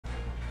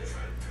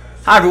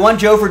Hi everyone,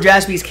 Joe for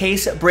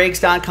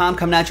JaspysCaseBreaks.com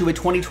coming at you with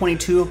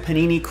 2022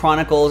 Panini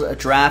Chronicles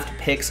Draft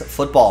Picks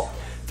Football.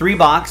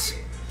 3-box,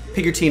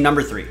 pick your team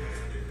number 3,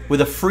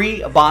 with a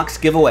free box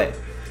giveaway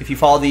if you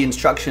follow the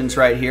instructions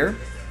right here.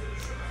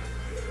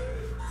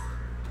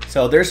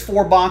 So there's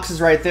 4 boxes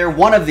right there.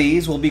 One of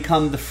these will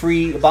become the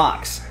free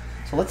box.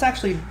 So let's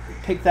actually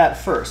pick that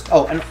first.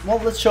 Oh, and well,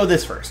 let's show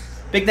this first.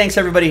 Big thanks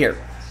to everybody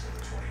here.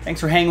 Thanks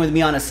for hanging with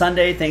me on a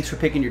Sunday. Thanks for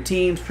picking your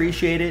teams.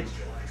 Appreciate it.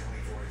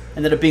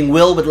 Ended up being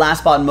Will with Last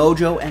Spot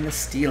Mojo and the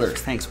Steelers.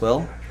 Thanks,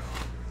 Will.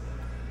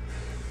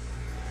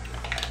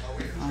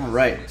 All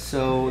right,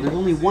 so there's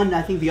only one.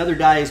 I think the other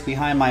die is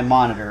behind my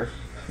monitor,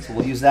 so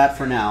we'll use that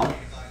for now.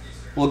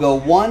 We'll go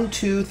 1,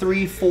 2,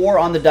 3, 4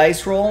 on the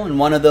dice roll, and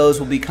one of those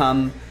will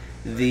become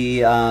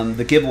the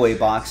giveaway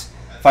box.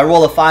 If I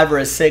roll a 5 or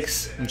a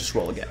 6, I'll just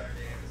roll again.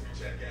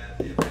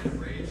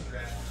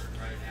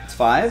 It's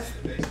 5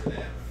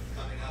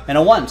 and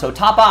a 1. So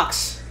top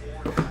box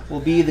will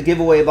be the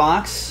giveaway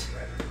box.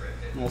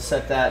 We'll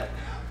set that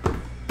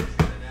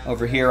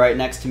over here right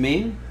next to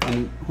me,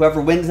 and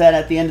whoever wins that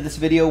at the end of this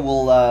video,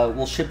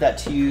 we'll ship that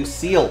to you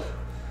sealed.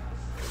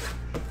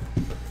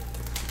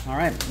 All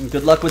right, and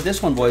good luck with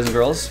this one, boys and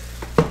girls.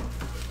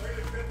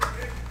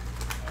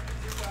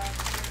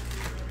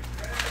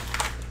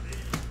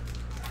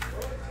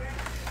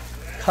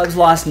 Cubs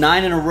lost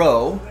 9 in a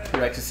row.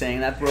 Rex is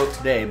saying that broke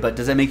today, but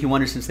does that make you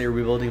wonder, since they were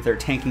rebuilding, if they're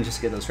tanking just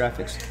to get those draft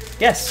picks?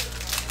 Yes,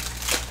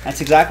 that's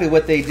exactly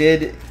what they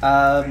did.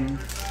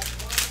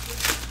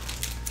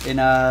 In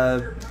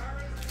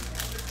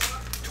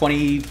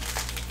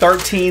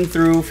 2013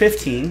 through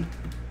 15.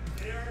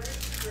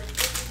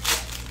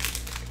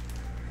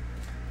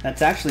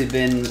 That's actually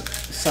been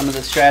some of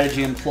the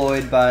strategy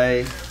employed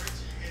by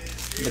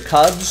the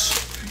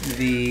Cubs.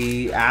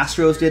 The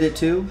Astros did it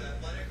too.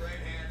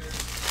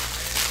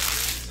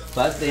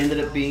 But they ended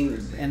up being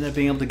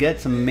able to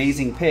get some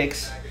amazing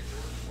picks.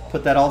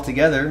 Put that all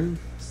together.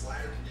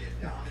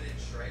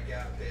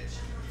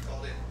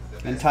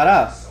 And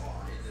ta-da!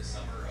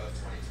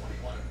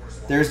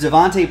 There's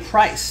Devontae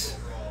Price,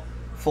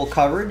 full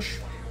coverage.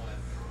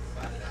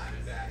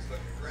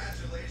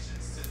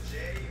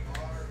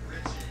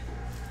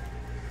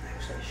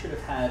 Actually, I should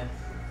have had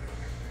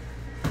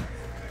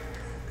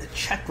the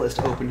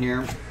checklist open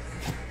here.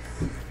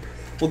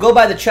 We'll go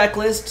by the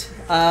checklist.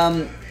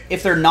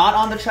 If they're not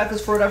on the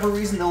checklist for whatever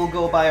reason, then we'll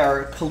go by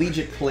our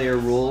collegiate player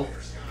rule.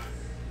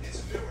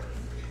 If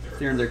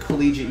they're in their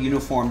collegiate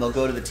uniform, they'll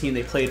go to the team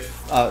they played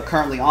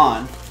currently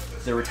on.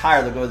 If they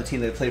retire, they'll go to the team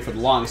they played for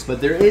the longest.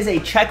 But there is a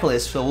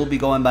checklist, so we'll be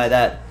going by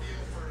that.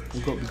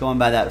 We'll be going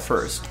by that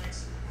first.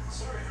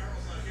 So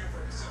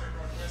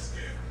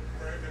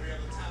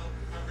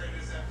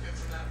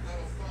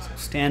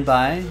stand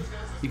by.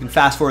 You can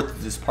fast forward to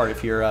this part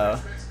if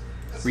you're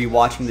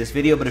re-watching this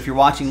video. But if you're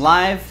watching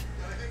live,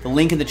 the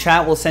link in the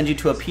chat will send you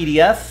to a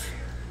PDF.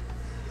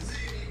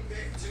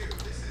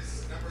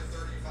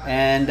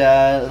 And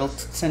it'll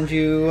send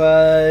you,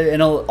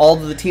 all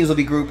of the teams will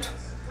be grouped.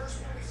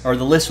 Or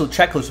the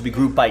checklist will be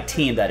grouped by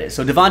team, that is.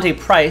 So Devontae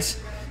Price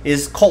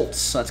is Colts,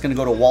 so that's going to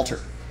go to Walter.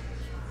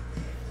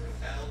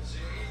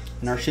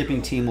 And our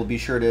shipping team will be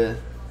sure to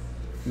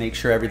make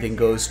sure everything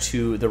goes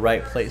to the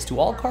right place. Do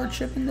all cards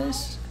ship in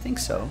this? I think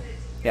so.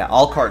 Yeah,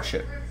 all cards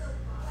ship.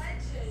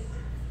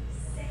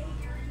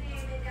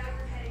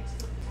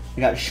 We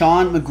got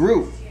Sean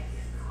McGrew.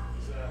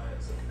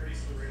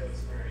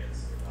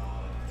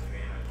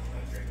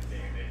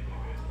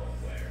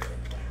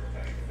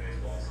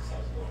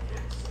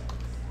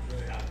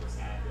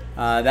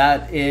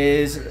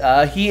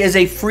 He is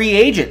a free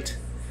agent.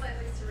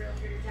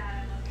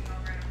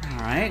 All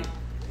right.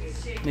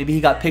 Maybe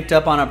he got picked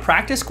up on a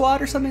practice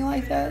squad or something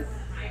like that.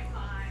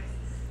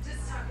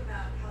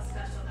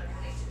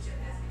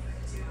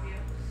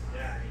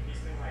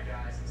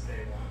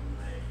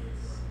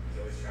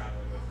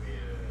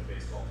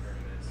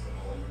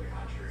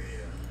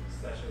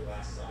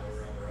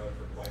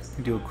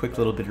 Do a quick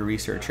little bit of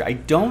research here. I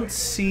don't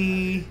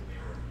see.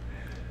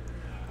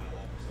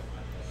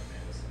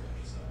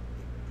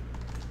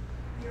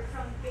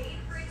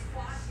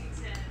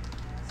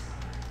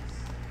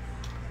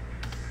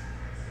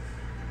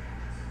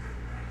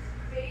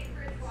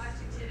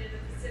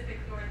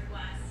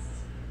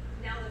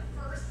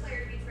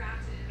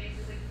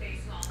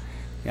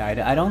 Yeah,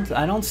 I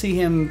don't see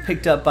him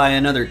picked up by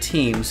another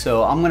team,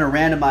 so I'm going to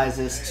randomize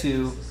this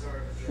to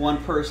one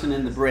person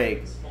in the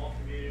break.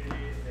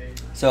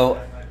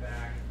 So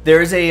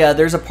there's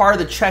a part of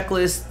the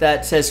checklist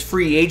that says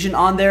free agent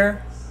on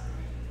there.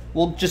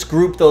 We'll just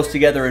group those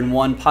together in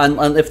one,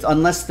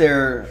 unless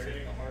they're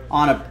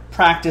on a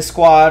practice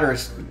squad or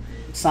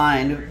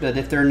signed. But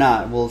if they're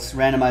not, we'll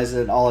randomize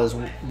it all as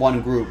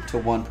one group to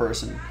one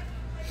person.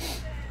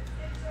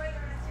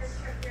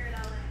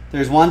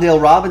 There's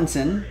Wan'Dale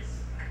Robinson.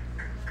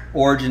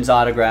 Origins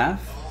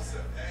autograph.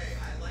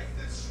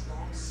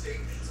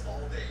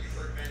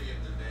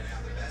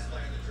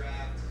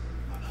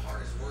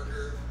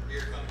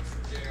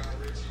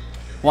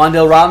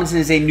 Wan'Dale Robinson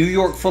is a New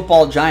York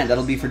Football Giant.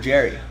 That'll be for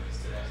Jerry.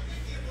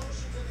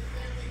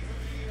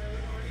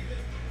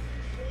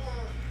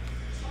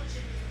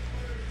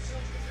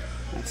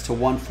 That's to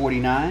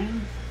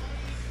 149.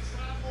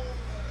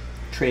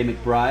 Trey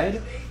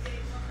McBride.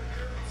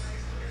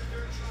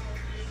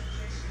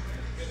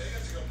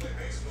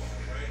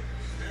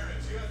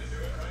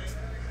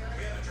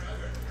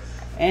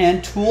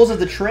 And Tools of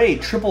the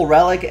Trade, triple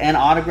relic and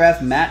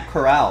autograph, Matt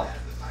Corral.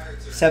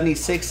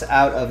 76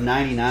 out of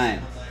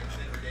 99.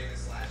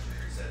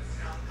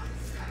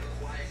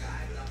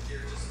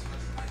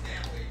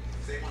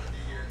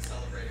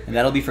 And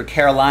that'll be for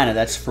Carolina.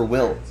 That's for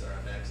Will.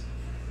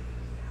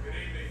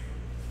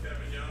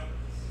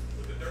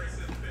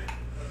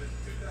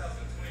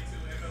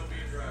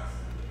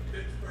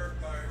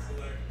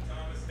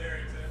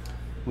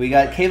 We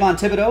got Kayvon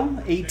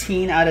Thibodeau,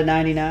 18 out of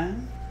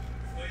 99.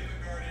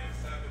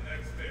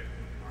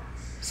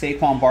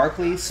 Saquon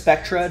Barkley,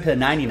 Spectra to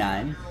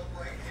 99.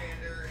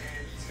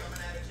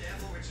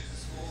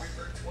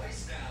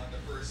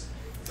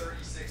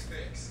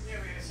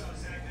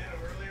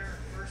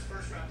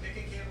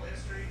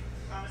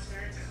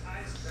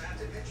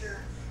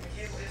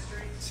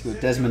 See what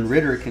Desmond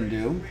Ridder can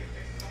do.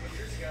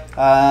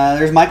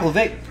 There's Michael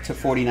Vick to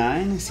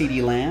 49.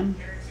 CD Lamb.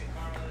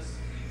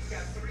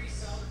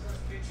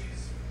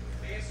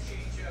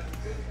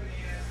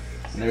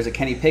 And there's a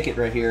Kenny Pickett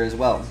right here as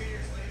well.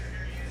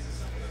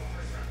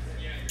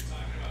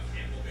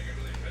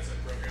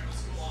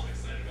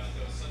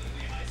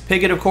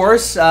 Pickett, of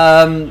course,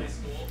 didn't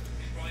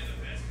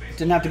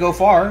have to go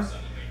far.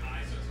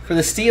 For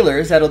the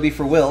Steelers, that'll be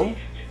for Will.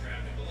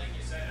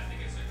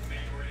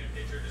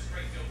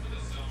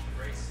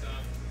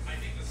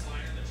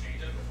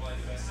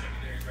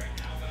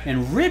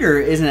 And Ridder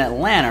is in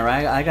Atlanta,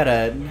 right? I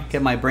gotta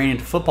get my brain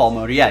into football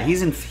mode. Yeah,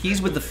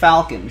 he's with the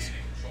Falcons.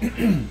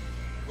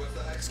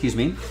 Excuse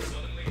me.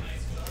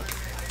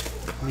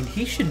 I mean,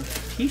 he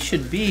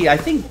should be. I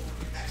think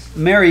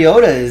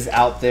Mariota is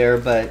out there,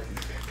 but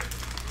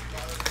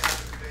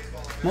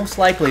most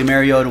likely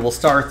Mariota will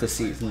start the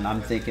season.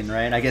 I'm thinking,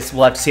 right? I guess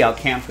we'll have to see how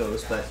camp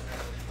goes, but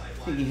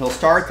I'm thinking he'll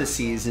start the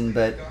season.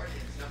 But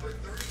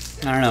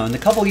I don't know. In the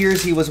couple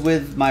years he was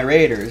with my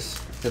Raiders,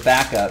 the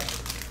backup,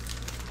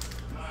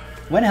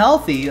 when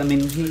healthy, I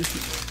mean, he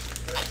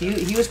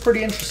was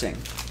pretty interesting,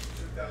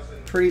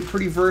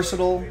 pretty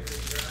versatile.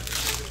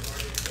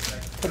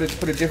 Put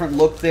a different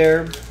look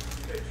there,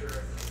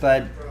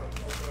 but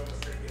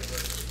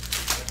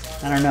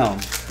I don't know.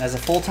 As a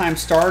full-time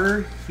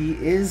starter, he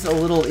is a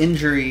little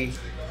injury.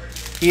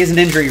 He is an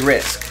injury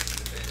risk,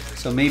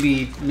 so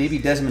maybe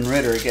Desmond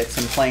Ridder gets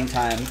some playing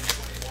time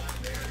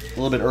a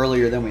little bit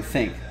earlier than we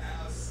think.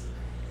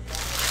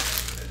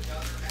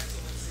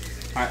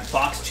 All right,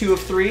 box 2 of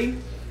 3.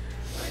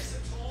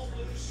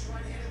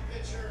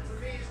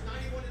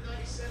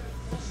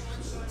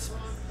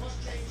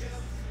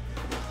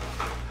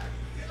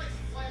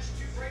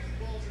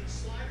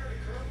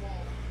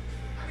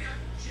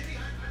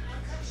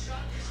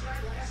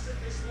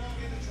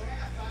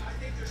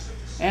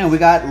 And we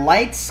got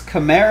Lights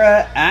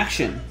Camara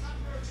Action.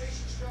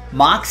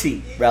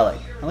 Moxie relic.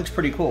 That looks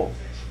pretty cool.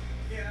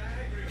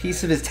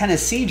 Piece of his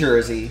Tennessee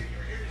jersey.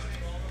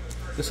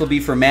 This will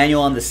be for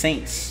Manuel and the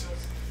Saints.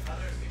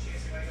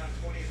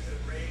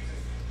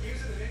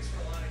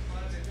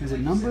 Is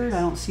it numbered? I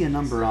don't see a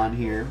number on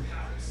here.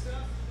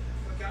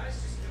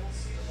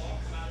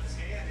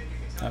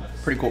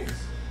 Pretty cool.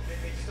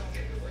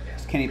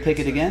 Kenny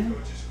Pickett again.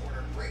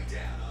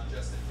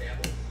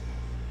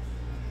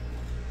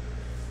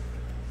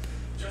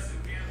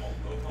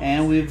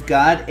 And we've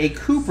got a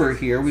Cooper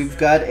here. We've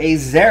got a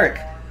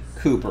Zarek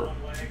Cooper.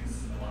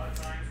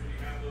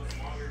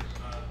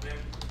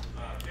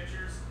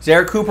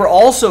 Zarek Cooper,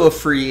 also a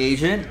free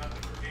agent.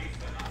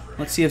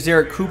 Let's see if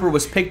Zarek Cooper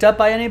was picked up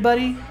by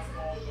anybody.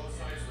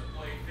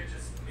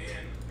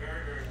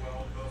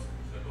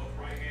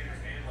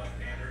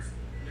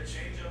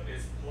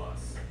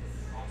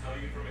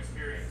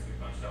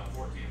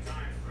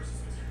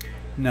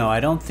 No, I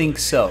don't think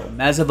so.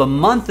 As of a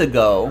month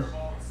ago,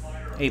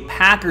 a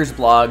Packers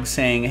blog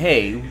saying,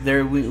 "Hey,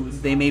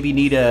 they maybe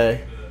need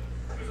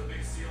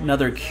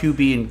another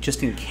QB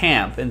just in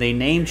camp," and they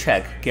name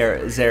check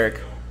Zarek.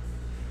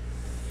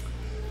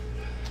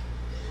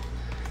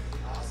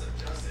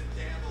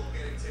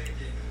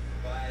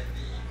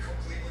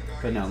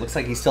 But no, it looks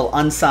like he's still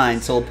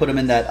unsigned, so we'll put him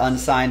in that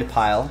unsigned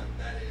pile.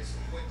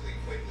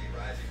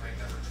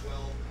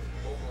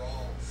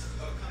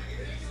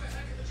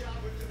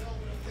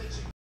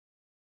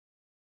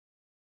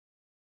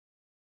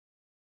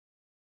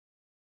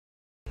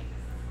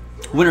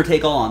 Winner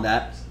take all on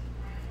that.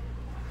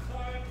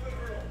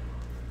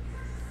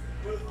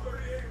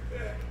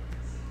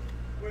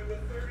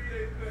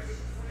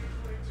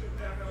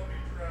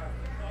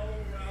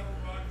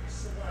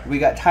 We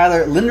got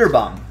Tyler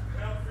Linderbaum.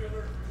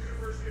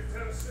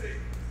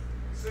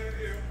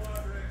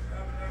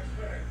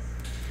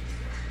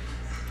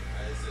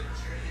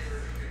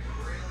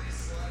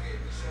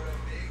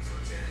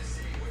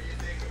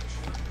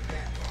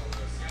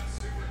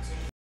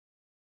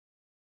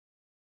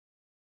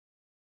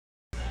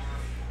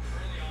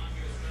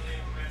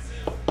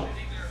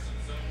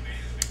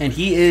 And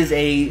he is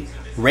a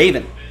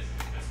Raven.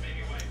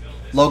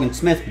 Logan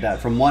Smith did that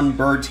from one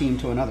bird team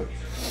to another.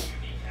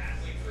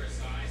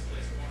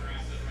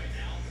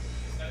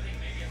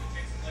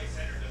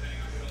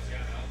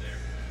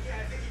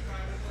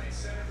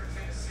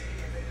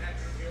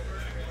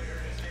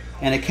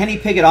 And a Kenny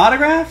Pickett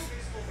autograph?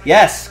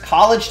 Yes,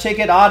 college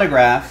ticket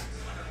autograph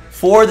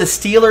for the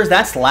Steelers.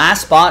 That's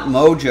last spot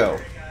mojo.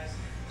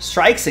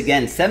 Strikes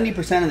again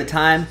 70% of the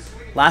time.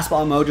 Last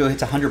spot mojo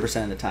hits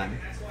 100% of the time.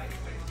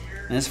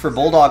 And this is for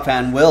Bulldog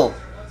fan Will.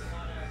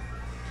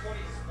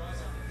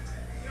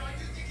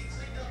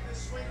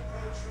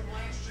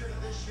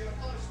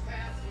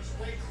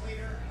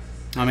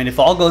 I mean, if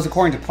all goes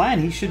according to plan,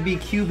 he should be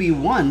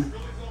QB1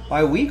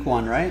 by week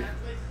 1, right?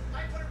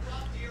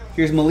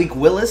 Here's Malik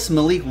Willis.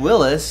 Malik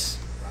Willis.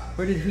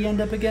 Where did he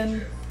end up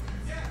again?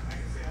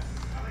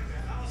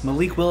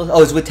 Malik Willis.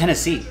 Oh, it's with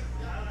Tennessee.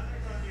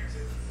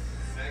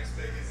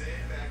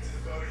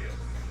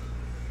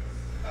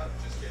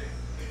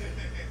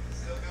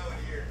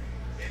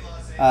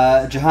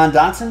 Jahan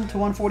Dotson to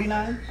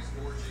 149.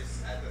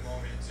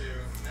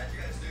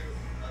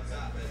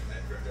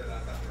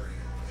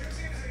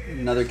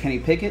 Another Kenny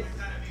Pickett.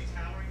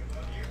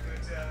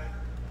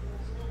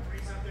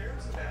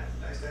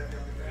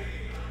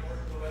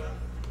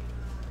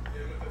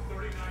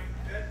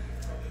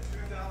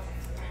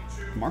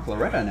 Mark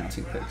Loretta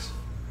announcing picks.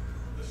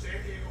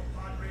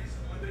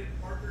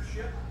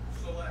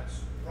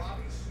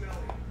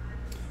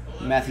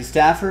 Matthew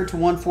Stafford to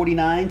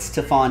 149.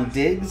 Stephon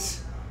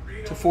Diggs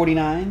to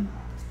 49.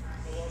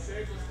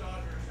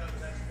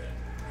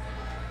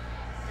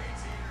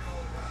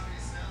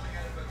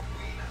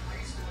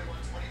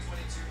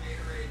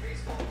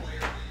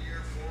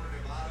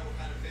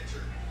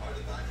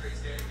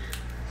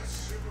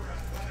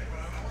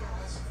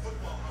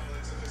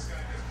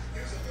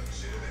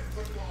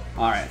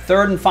 All right,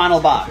 third and final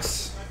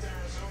box.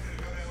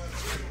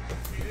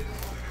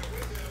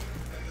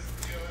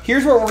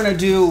 Here's what we're gonna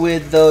do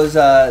with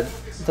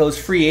those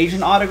free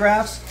agent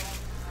autographs.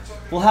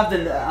 We'll have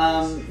the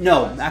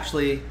no, that's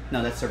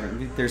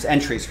different. There's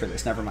entries for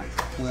this. Never mind.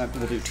 We'll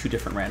do 2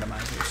 different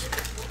randomizers.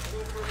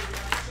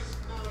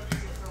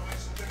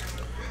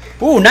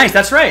 Ooh, nice.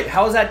 That's right.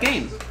 How was that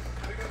game?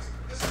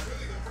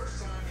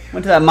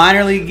 Went to that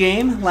minor league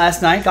game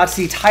last night. Got to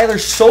see Tyler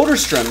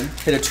Soderstrom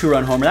hit a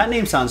 2-run homer. That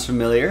name sounds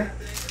familiar.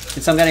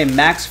 And some guy named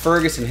Max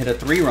Ferguson hit a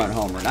 3-run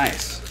homer.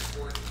 Nice.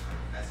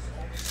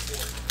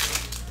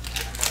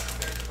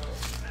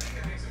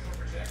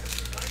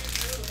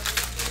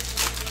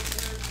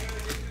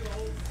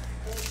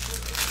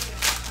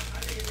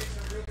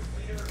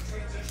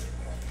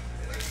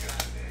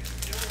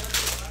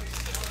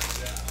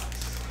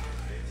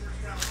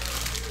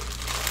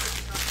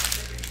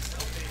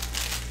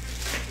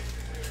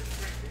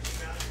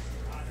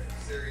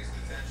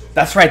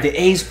 That's right, the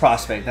A's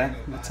prospect.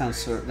 That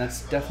sounds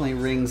that's definitely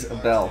rings a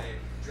bell.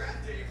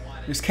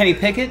 There's Kenny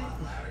Pickett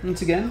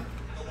once again.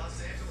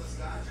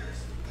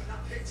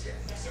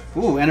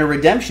 Ooh, and a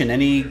redemption.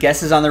 Any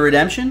guesses on the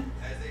redemption?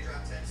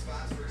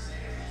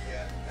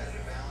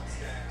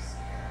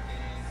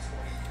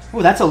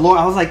 Ooh, that's a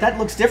I was like, that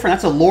looks different.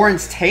 That's a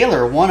Lawrence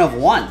Taylor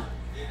 1/1.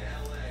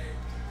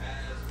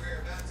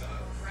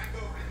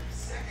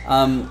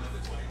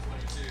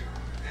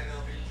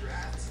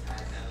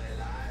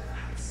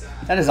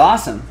 That is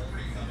awesome.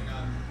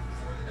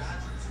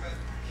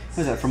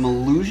 What is that, from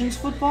Illusions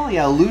Football?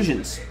 Yeah,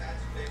 Illusions.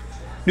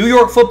 New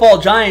York Football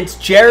Giants,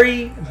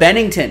 Jerry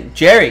Bennington.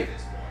 Jerry.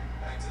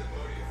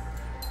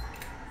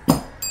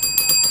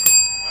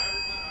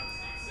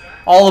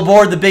 All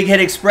aboard the Big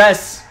Hit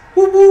Express.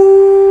 Woo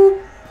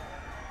woo.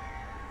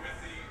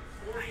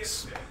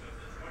 Nice.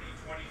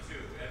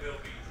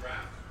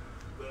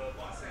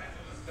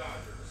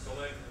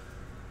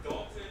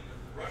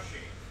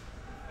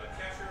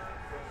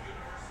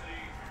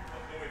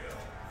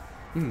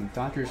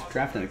 Dodgers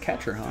drafting a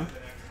catcher, huh?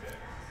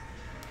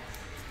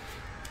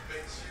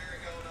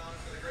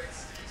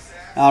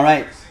 All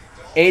right.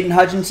 Aiden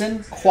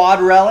Hutchinson,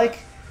 quad relic,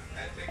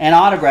 and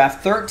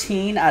autograph,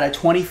 13 out of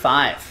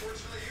 25.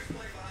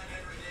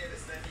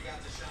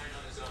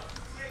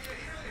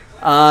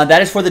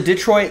 That is for the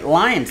Detroit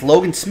Lions.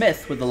 Logan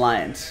Smith with the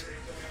Lions.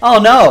 Oh,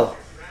 no.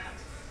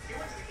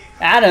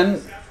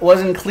 Adam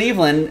was in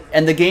Cleveland,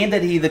 and the game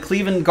that the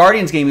Cleveland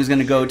Guardians game he was going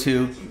to go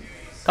to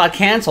got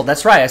canceled.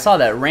 That's right. I saw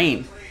that.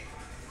 Rain.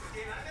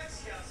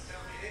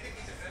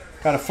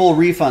 Got a full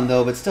refund,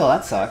 though, but still,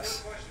 that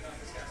sucks.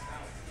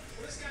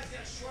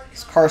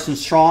 It's Carson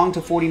Strong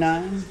to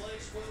 49.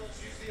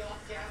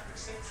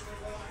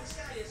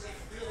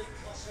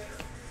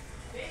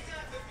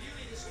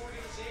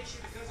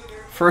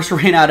 First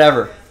rain out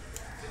ever.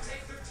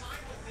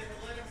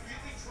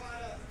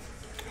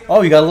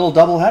 Oh, you got a little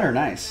doubleheader.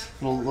 Nice.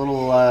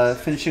 Little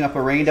finishing up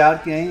a rained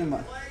out game,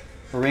 a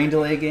rain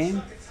delay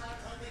game.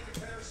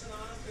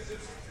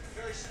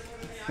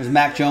 There's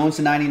Mac Jones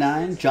to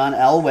 99. John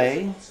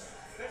Elway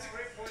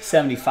to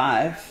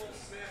 75.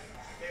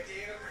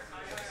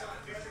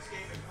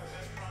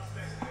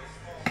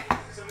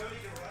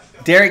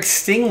 Derek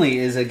Stingley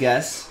is a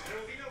guess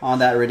on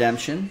that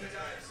redemption.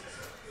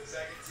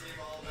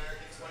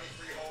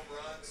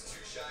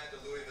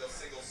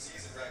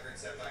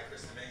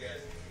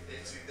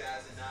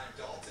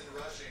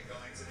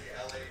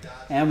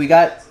 And we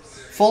got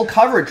full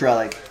coverage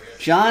relic.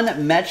 John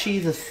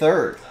Mechie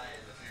III.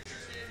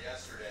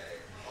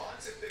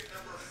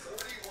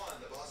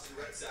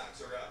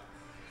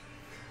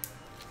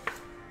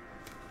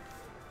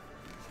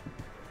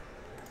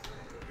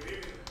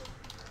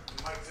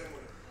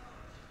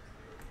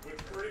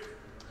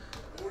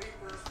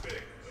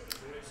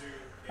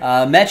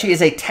 Mechie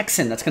is a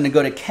Texan. That's going to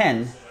go to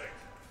Ken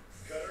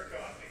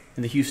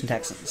in the Houston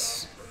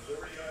Texans.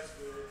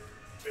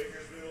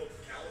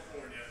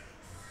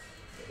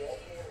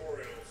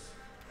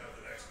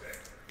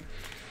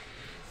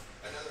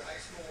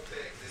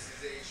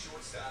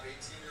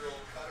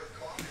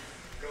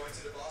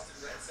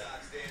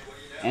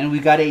 And we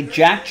got a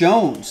Jack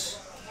Jones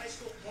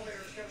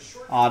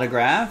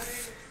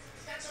autograph.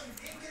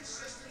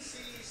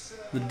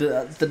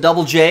 The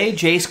double J,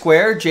 J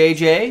square,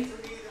 JJ.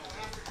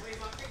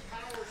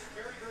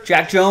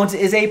 Jack Jones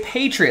is a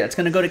Patriot. It's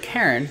going to go to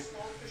Karen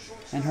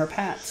and her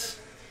Pats.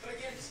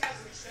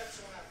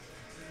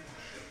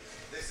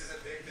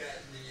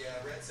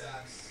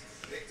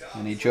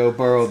 And a Joe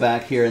Burrow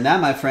back here. And that,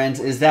 my friends,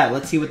 is that.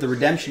 Let's see what the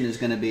redemption is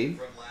going to be.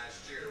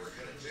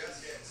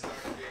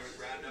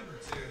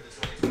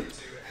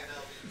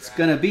 It's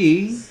going to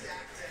be...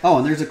 Oh,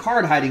 and there's a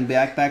card hiding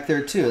back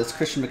there, too. It's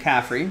Christian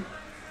McCaffrey.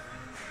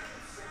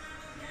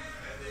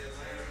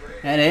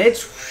 And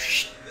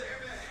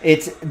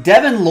it's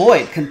Devin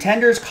Lloyd,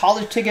 Contenders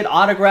College Ticket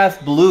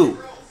Autograph Blue.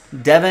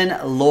 Devin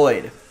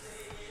Lloyd.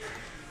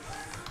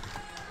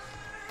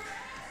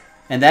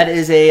 And that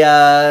is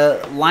a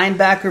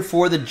linebacker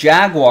for the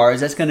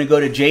Jaguars. That's going to go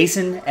to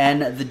Jason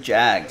and the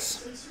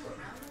Jags.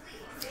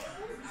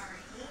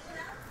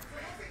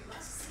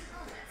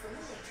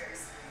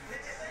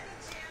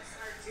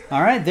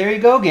 All right, there you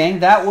go,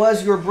 gang. That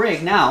was your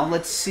break. Now,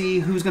 let's see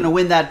who's going to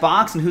win that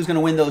box and who's going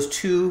to win those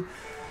two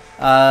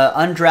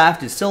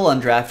undrafted, still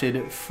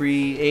undrafted,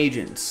 free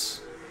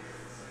agents.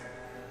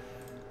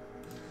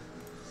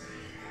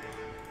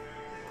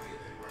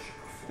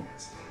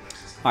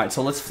 All right,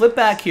 so let's flip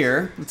back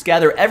here. Let's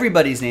gather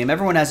everybody's name.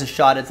 Everyone has a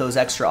shot at those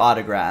extra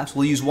autographs.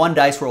 We'll use one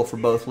dice roll for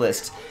both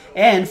lists.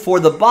 And for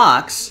the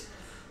box,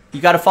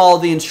 you got to follow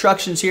the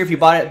instructions here. If you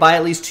buy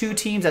at least 2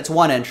 teams, that's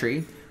 1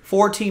 entry.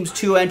 4 teams,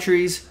 2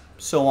 entries,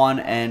 so on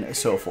and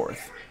so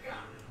forth.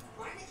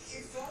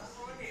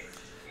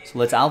 So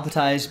let's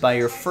alphabetize by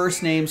your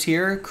first names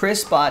here.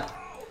 Chris bought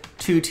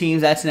 2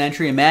 teams, that's an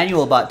entry.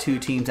 Emmanuel bought 2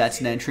 teams, that's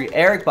an entry.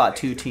 Eric bought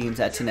 2 teams,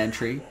 that's an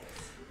entry.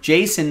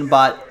 Jason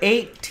bought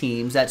 8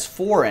 teams, that's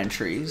 4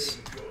 entries.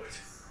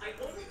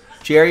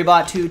 Jerry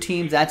bought 2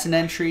 teams, that's an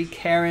entry.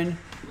 Karen,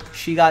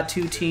 she got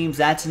 2 teams,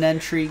 that's an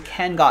entry.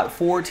 Ken got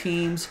 4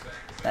 teams,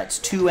 that's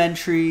 2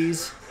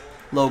 entries.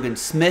 Logan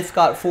Smith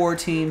got 4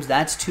 teams,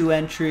 that's 2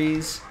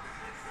 entries.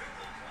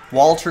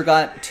 Walter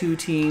got 2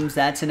 teams,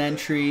 that's an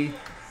entry.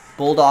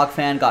 Bulldog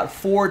fan got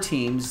 4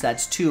 teams,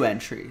 that's 2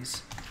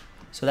 entries.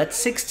 So that's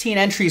 16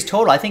 entries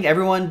total. I think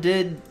everyone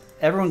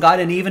got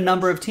an even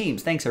number of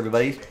teams. Thanks,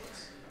 everybody.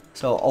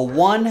 So a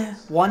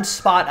one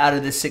spot out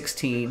of the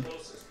 16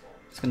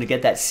 is going to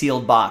get that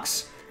sealed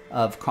box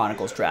of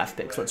Chronicles draft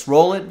picks. Let's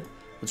roll it.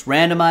 Let's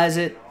randomize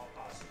it.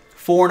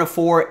 4 and a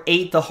 4,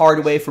 8 the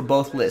hard way for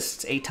both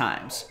lists, 8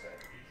 times.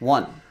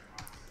 1,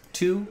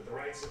 2,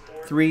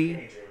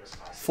 3,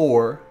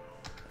 4,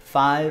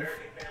 5,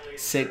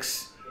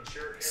 6,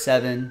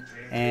 7,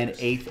 and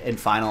 8th and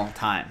final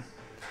time.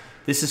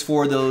 This is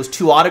for those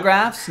 2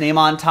 autographs. Name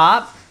on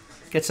top.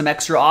 Get some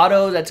extra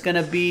autos. That's going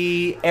to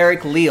be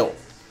Eric Leal.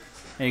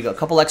 There you go. A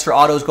couple extra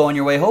autos going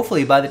your way.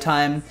 Hopefully by the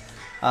time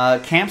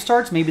camp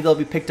starts, maybe they'll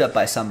be picked up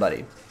by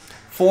somebody.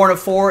 4 and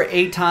a 4,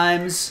 8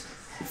 times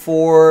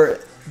for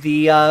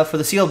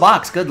the sealed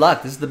box. Good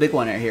luck. This is the big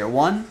one right here.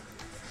 1,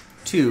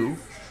 2,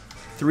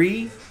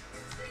 3,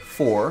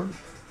 4,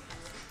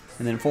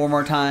 and then 4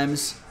 more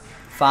times.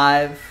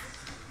 5,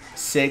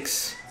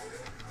 6,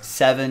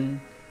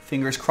 7.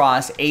 Fingers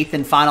crossed. 8th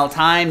and final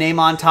time. Name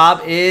on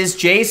top is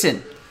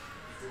Jason.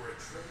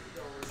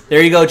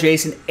 There you go,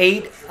 Jason.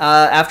 8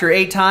 after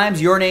 8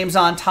 times. Your name's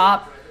on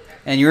top,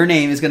 and your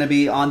name is going to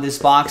be on this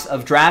box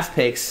of draft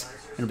picks.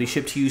 It'll be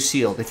shipped to you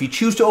sealed. If you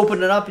choose to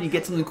open it up and you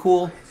get something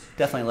cool,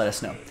 definitely let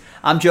us know.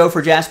 I'm Joe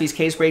for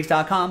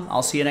JaspysCaseBreaks.com.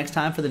 I'll see you next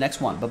time for the next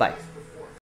one. Bye-bye.